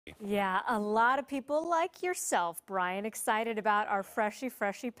Yeah, a lot of people like yourself, Brian, excited about our freshy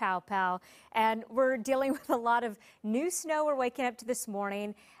pow pow. And we're dealing with a lot of new snow we're waking up to this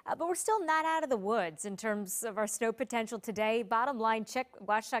morning, but we're still not out of the woods in terms of our snow potential today. Bottom line, check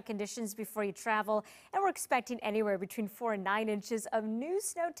watchdog conditions before you travel. And we're expecting anywhere between 4 and 9 inches of new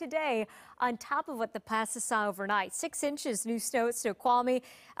snow today on top of what the passes saw overnight. 6 inches new snow at Snoqualmie.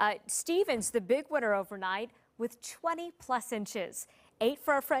 Stevens, the big winner overnight, with 20+ inches. 8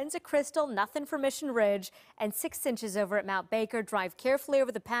 for our friends at Crystal, nothing for Mission Ridge, and 6 inches over at Mount Baker. Drive carefully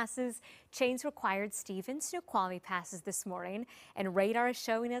over the passes. Chains required Stevens, Snoqualmie passes this morning, and radar is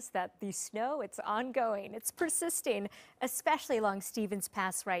showing us that the snow, it's ongoing. It's persisting, especially along Stevens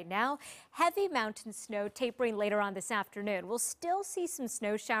Pass right now. Heavy mountain snow tapering later on this afternoon. We'll still see some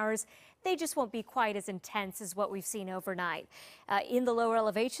snow showers. They just won't be quite as intense as what we've seen overnight. In the lower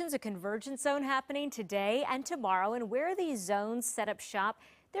elevations, a convergence zone happening today and tomorrow, and where these zones set up shop,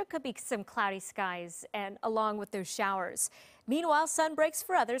 there could be some cloudy skies and along with those showers. Meanwhile, sun breaks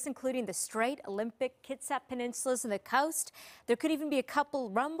for others, including the Strait, Olympic, Kitsap peninsulas and the coast. There could even be a couple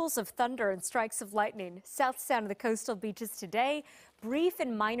rumbles of thunder and strikes of lightning. South sound of the coastal beaches today. Brief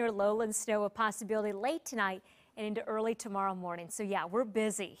and minor lowland snow a possibility late tonight and into early tomorrow morning. So yeah, we're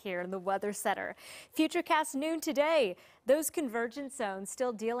busy here in the Weather Center. Futurecast noon today. Those convergence zones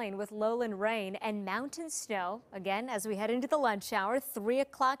still dealing with lowland rain and mountain snow. Again, as we head into the lunch hour, 3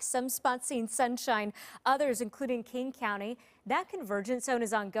 o'clock, some spots seeing sunshine, others, including King County. That convergence zone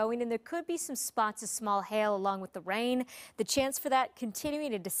is ongoing, and there could be some spots of small hail along with the rain. The chance for that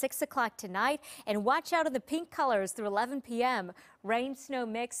continuing into 6 o'clock tonight. And watch out in the pink colors through 11 p.m. Rain, snow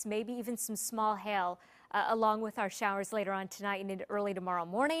mix, maybe even some small hail. Along with our showers later on tonight and into early tomorrow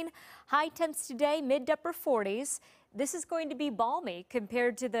morning. High temps today, mid to upper 40s. This is going to be balmy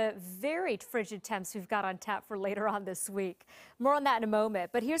compared to the very frigid temps we've got on tap for later on this week. More on that in a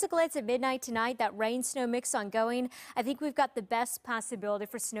moment. But here's a glance at midnight tonight. That rain snow mix ongoing. I think we've got the best possibility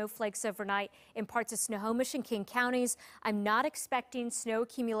for snowflakes overnight in parts of Snohomish and King counties. I'm not expecting snow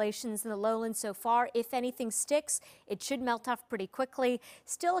accumulations in the lowlands so far. If anything sticks, it should melt off pretty quickly.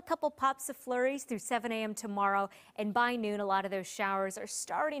 Still a couple pops of flurries through 7 a.m. tomorrow. And by noon, a lot of those showers are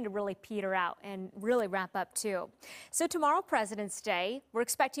starting to really peter out and really wrap up too. So tomorrow, President's Day, we're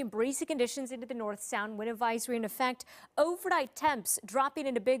expecting breezy conditions into the North Sound, wind advisory in effect, overnight temps dropping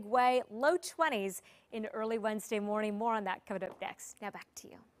in a big way, low 20s into early Wednesday morning. More on that coming up next. Now back to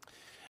you.